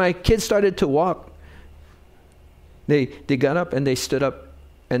perfection. When my kids started to walk, they got up and they stood up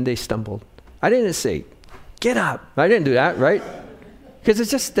and they stumbled. I didn't say, get up. I didn't do that, right? Because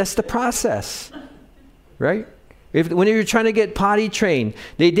it's just, that's the process, right? When you're trying to get potty trained,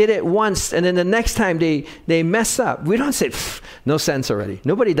 they did it once, and then the next time they mess up. We don't say, no sense already.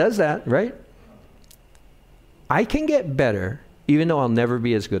 Nobody does that, right? I can get better, even though I'll never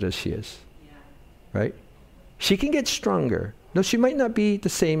be as good as she is, right? She can get stronger. No, she might not be the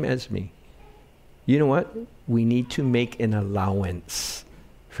same as me. You know what? We need to make an allowance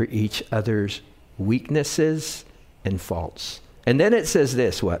for each other's weaknesses and faults. And then it says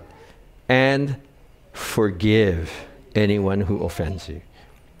this, what? And forgive anyone who offends you.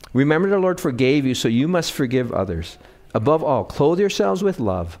 Remember, the Lord forgave you, so you must forgive others. Above all, clothe yourselves with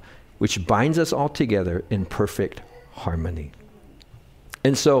love, which binds us all together in perfect harmony.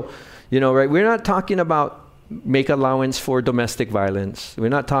 And so, right, we're not talking about make allowance for domestic violence. We're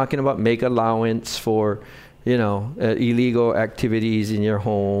not talking about make allowance for, illegal activities in your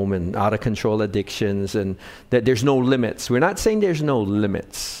home and out of control addictions, and that there's no limits. We're not saying there's no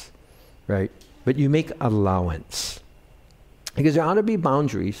limits, right? But you make allowance. Because there ought to be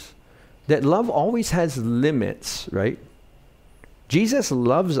boundaries. That love always has limits, right? Jesus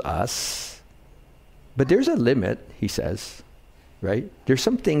loves us, but there's a limit, he says, right? There's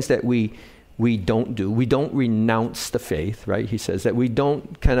some things that we don't do. We don't renounce the faith, right? He says that we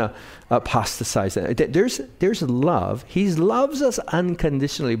don't kind of apostatize. There's love. He loves us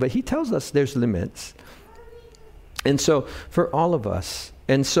unconditionally, but he tells us there's limits. And so for all of us,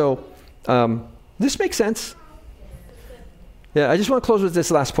 and so this makes sense. Yeah, I just want to close with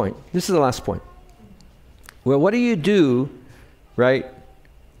this last point. This is the last point. Well, what do you do, right,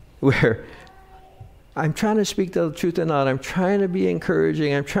 where I'm trying to speak the truth and not, I'm trying to be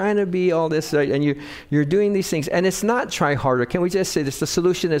encouraging, I'm trying to be all this, right, and you're doing these things, and it's not try harder. Can we just say this? The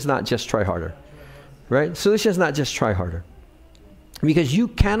solution is not just try harder, right? Solution is not just try harder. Because you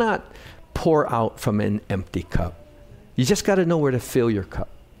cannot pour out from an empty cup. You just got to know where to fill your cup,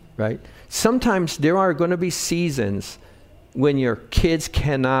 right? Sometimes there are going to be seasons when your kids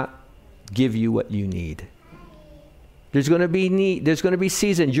cannot give you what you need. There's going to be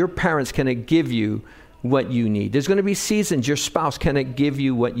seasons your parents cannot give you what you need. There's going to be seasons your spouse cannot give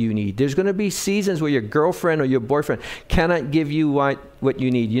you what you need. There's going to be seasons where your girlfriend or your boyfriend cannot give you what you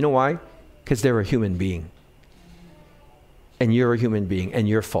need. You know why? Because they're a human being. And you're a human being, and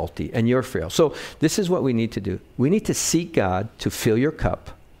you're faulty, and you're frail. So this is what we need to do. We need to seek God to fill your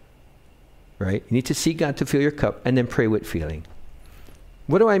cup. Right? You need to seek God to fill your cup and then pray with feeling.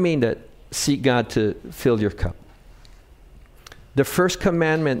 What do I mean that seek God to fill your cup? The first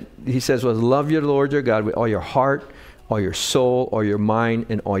commandment, he says, was love your Lord your God with all your heart, all your soul, all your mind,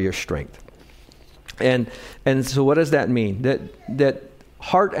 and all your strength. And so what does that mean? That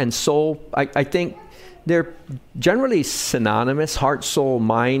heart and soul, I think they're generally synonymous, heart, soul,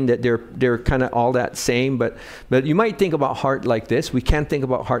 mind, that they're kind of all that same, but you might think about heart like this. We can't think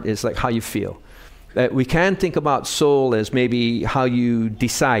about heart as like how you feel. We can think about soul as maybe how you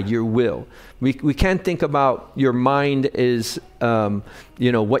decide, your will. We can't think about your mind as,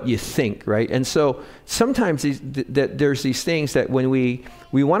 what you think, right? And so sometimes there's these things that when we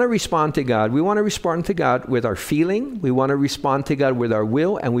want to respond to God, we want to respond to God with our feeling, we want to respond to God with our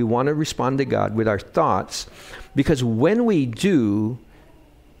will, and we want to respond to God with our thoughts, because when we do,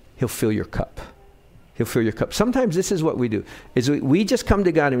 he'll fill your cup. He'll fill your cup. Sometimes this is what we do, is we just come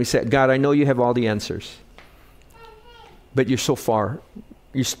to God and we say, God, I know you have all the answers, but you're so far.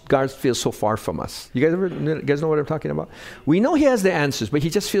 God feels so far from us. You guys know what I'm talking about? We know he has the answers, but he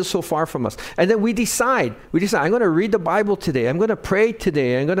just feels so far from us. And then we decide, I'm going to read the Bible today. I'm going to pray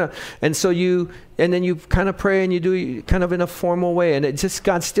today. And then you kind of pray and you do it kind of in a formal way. And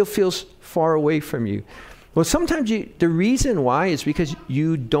God still feels far away from you. Well, sometimes the reason why is because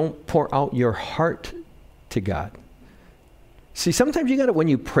you don't pour out your heart to God. See, sometimes when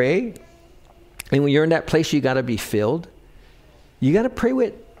you pray, and when you're in that place, you got to be filled. You got to pray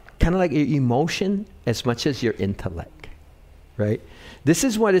with kind of like your emotion as much as your intellect, right? This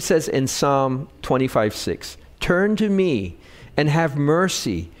is what it says in Psalm 25:6. Turn to me and have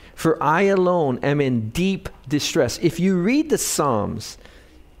mercy, for I alone am in deep distress. If you read the Psalms,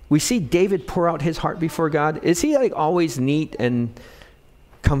 we see David pour out his heart before God. Is he like always neat and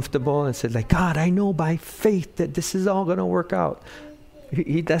comfortable and said like, God, I know by faith that this is all going to work out?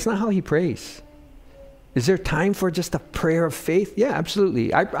 That's not how he prays. Is there time for just a prayer of faith? Yeah,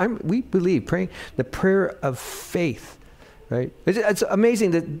 absolutely. We believe praying the prayer of faith, right? It's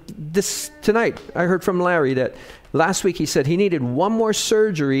amazing that tonight, I heard from Larry that last week he said he needed one more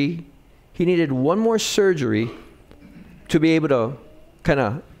surgery. He needed one more surgery to be able to kind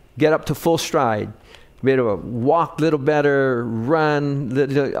of get up to full stride, be able to walk a little better,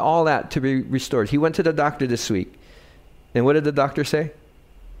 run, all that to be restored. He went to the doctor this week. And what did the doctor say?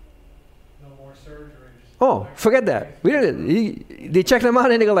 No more surgery. Oh, forget that. They checked him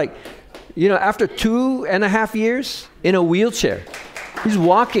out and they go like, after 2.5 years in a wheelchair, he's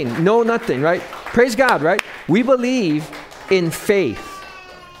walking, no nothing, right? Praise God, right? We believe in faith.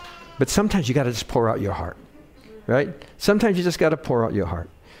 But sometimes you got to just pour out your heart, right? Sometimes you just got to pour out your heart.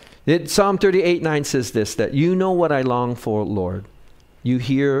 Psalm 38:9 says this, that you know what I long for, Lord. You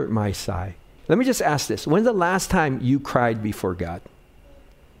hear my sigh. Let me just ask this. When's the last time you cried before God?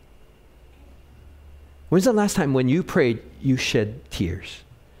 When's the last time when you prayed, you shed tears?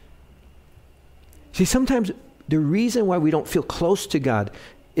 See, sometimes the reason why we don't feel close to God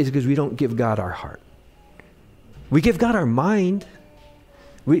is because we don't give God our heart. We give God our mind.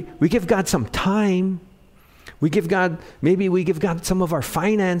 We give God some time. Maybe we give God some of our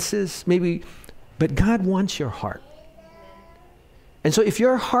finances, but God wants your heart. And so if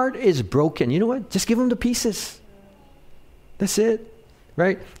your heart is broken, you know what? Just give him the pieces. That's it,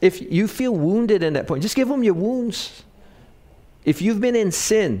 right? If you feel wounded in that point, just give him your wounds. If you've been in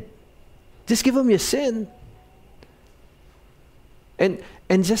sin, just give him your sin. And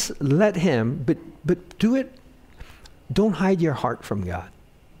just let him, but do it. Don't hide your heart from God.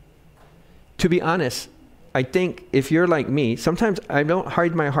 To be honest, I think if you're like me, sometimes I don't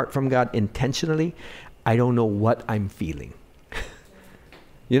hide my heart from God intentionally. I don't know what I'm feeling.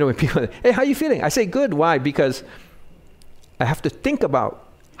 When people, hey, how you feeling? I say good. Why? Because I have to think about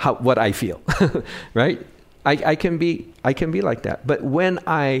what I feel, right? I can be like that. But when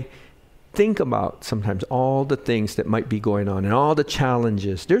I think about sometimes all the things that might be going on and all the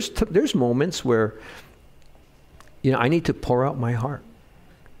challenges, there's moments where, I need to pour out my heart.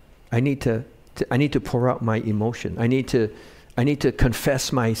 I need to pour out my emotion. I need to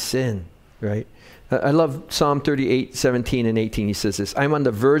confess my sin, right? I love Psalm 38:17 and 18. He says this, I'm on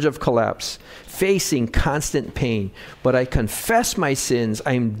the verge of collapse, facing constant pain, but I confess my sins.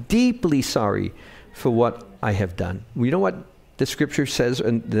 I am deeply sorry for what I have done. You know what the scripture says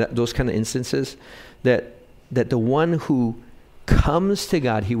in those kind of instances? That the one who comes to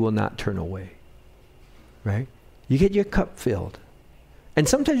God, he will not turn away, right? You get your cup filled. And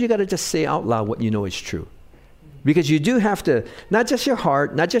sometimes you got to just say out loud what you know is true. Because you do have to, not just your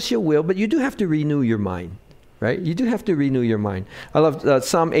heart, not just your will, but you do have to renew your mind, right? You do have to renew your mind. I love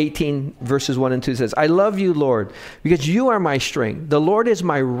Psalm 18, verses 1 and 2 says, I love you, Lord, because you are my strength. The Lord is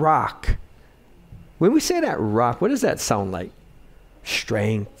my rock. When we say that rock, what does that sound like?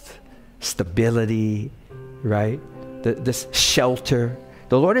 Strength, stability, right? This shelter.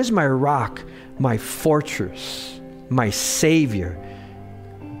 The Lord is my rock, my fortress, my Savior.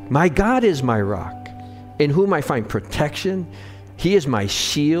 My God is my rock, in whom I find protection. He is my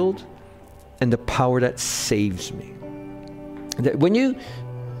shield and the power that saves me. When you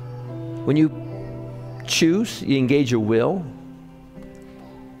choose, you engage your will,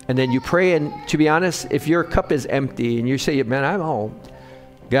 and then you pray. And to be honest, if your cup is empty and you say, man,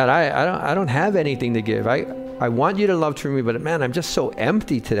 God, I don't have anything to give. I want you to love through me, but man, I'm just so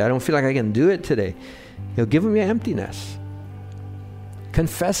empty today. I don't feel like I can do it today. Give him your emptiness.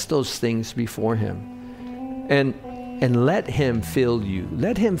 Confess those things before him. And let him fill you.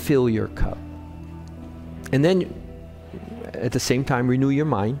 Let him fill your cup. And then at the same time, renew your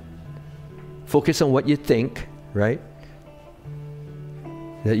mind. Focus on what you think, right?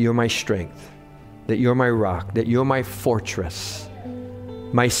 That you're my strength. That you're my rock. That you're my fortress.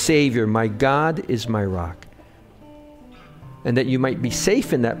 My Savior, my God is my rock. And that you might be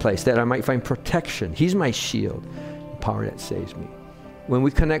safe in that place. That I might find protection. He's my shield. The power that saves me. When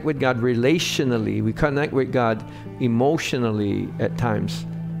we connect with God relationally, we connect with God emotionally at times,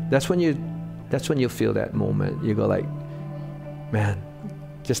 that's when you'll feel that moment. You go like, man,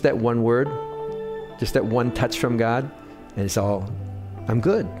 just that one word, just that one touch from God, and it's all, I'm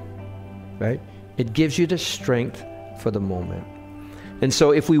good, right? It gives you the strength for the moment. And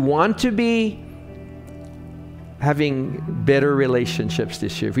so if we want to be having better relationships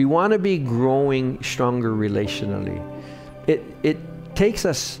this year, if we want to be growing stronger relationally, it takes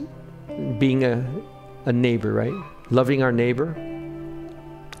us being a neighbor, right? Loving our neighbor.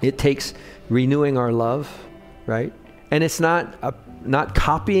 It takes renewing our love, right? And it's not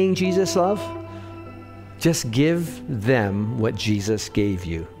copying Jesus' love. Just give them what Jesus gave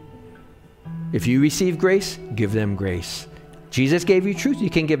you. If you receive grace, give them grace. Jesus gave you truth, you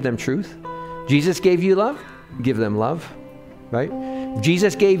can give them truth. Jesus gave you love, give them love, right?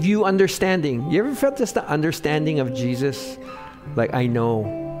 Jesus gave you understanding. You ever felt just the understanding of Jesus? Like, I know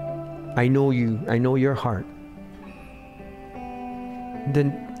you, I know your heart.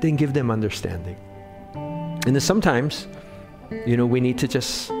 Then give them understanding. And then sometimes, we need to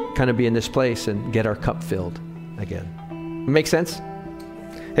just kind of be in this place and get our cup filled again. Make sense?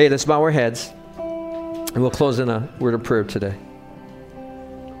 Hey, let's bow our heads and we'll close in a word of prayer today.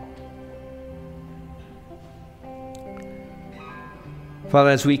 Father,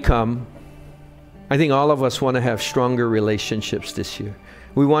 as we come, I think all of us want to have stronger relationships this year.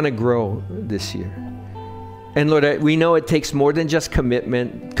 We want to grow this year. And Lord, we know it takes more than just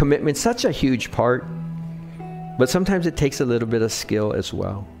commitment. Commitment's such a huge part, but sometimes it takes a little bit of skill as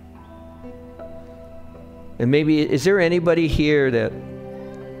well. And maybe, is there anybody here that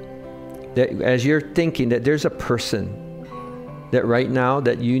as you're thinking that there's a person that right now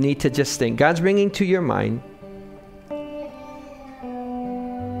that you need to just think, God's bringing to your mind,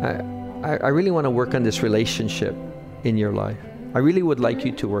 I really want to work on this relationship in your life. I really would like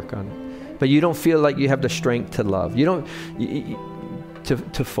you to work on it. But you don't feel like you have the strength to love. You don't,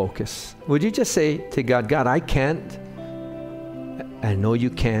 to focus. Would you just say to God, God, I can't. I know you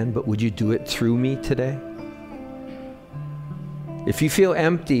can, but would you do it through me today? If you feel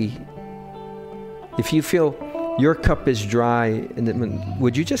empty, if you feel your cup is dry,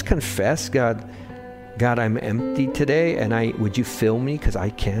 would you just confess, God, I'm empty today, and would you fill me because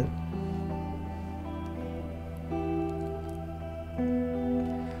I can't?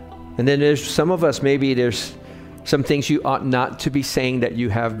 And then there's some of us, maybe there's some things you ought not to be saying that you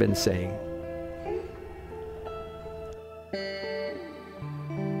have been saying.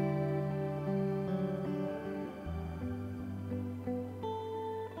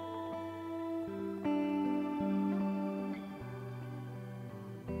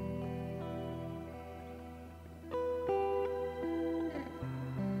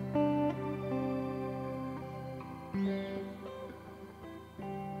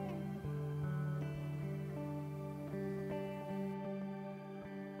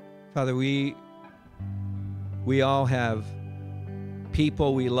 Father, we all have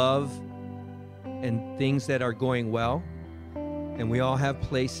people we love and things that are going well. And we all have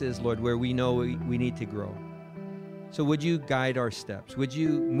places, Lord, where we know we need to grow. So would you guide our steps? Would you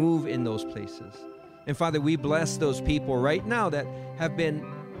move in those places? And Father, we bless those people right now that have been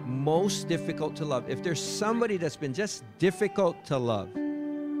most difficult to love. If there's somebody that's been just difficult to love,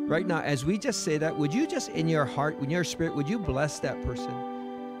 right now, as we just say that, would you just in your heart, in your spirit, would you bless that person?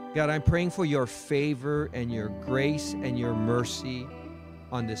 God, I'm praying for your favor and your grace and your mercy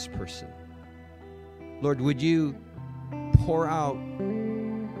on this person. Lord, would you pour out,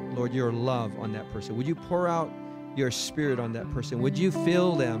 Lord, your love on that person? Would you pour out your spirit on that person? Would you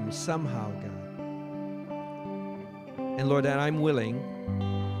fill them somehow, God? And Lord, that I'm willing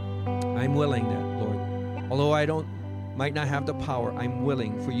that, Lord, although I might not have the power, I'm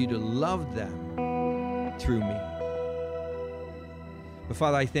willing for you to love them through me. But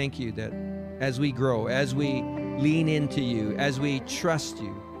Father, I thank you that as we grow, as we lean into you, as we trust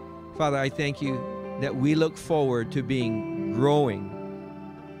you, Father, I thank you that we look forward to growing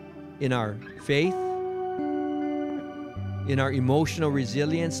in our faith, in our emotional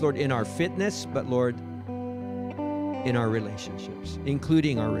resilience, Lord, in our fitness, but Lord, in our relationships,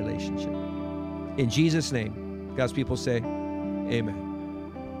 including our relationship. In Jesus' name, God's people say,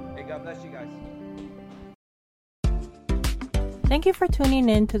 amen. Hey, God bless you guys. Thank you for tuning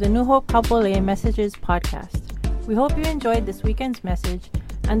in to the New Hope Kapolei Messages podcast. We hope you enjoyed this weekend's message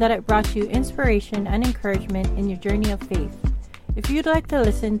and that it brought you inspiration and encouragement in your journey of faith. If you'd like to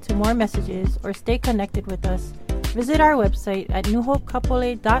listen to more messages or stay connected with us, visit our website at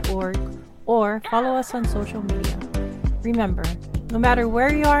newhopekapolei.org or follow us on social media. Remember, no matter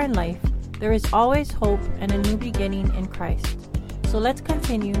where you are in life, there is always hope and a new beginning in Christ. So let's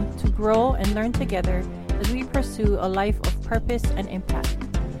continue to grow and learn together as we pursue a life of purpose and impact.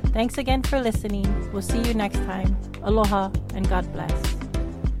 Thanks again for listening. We'll see you next time. Aloha and God bless.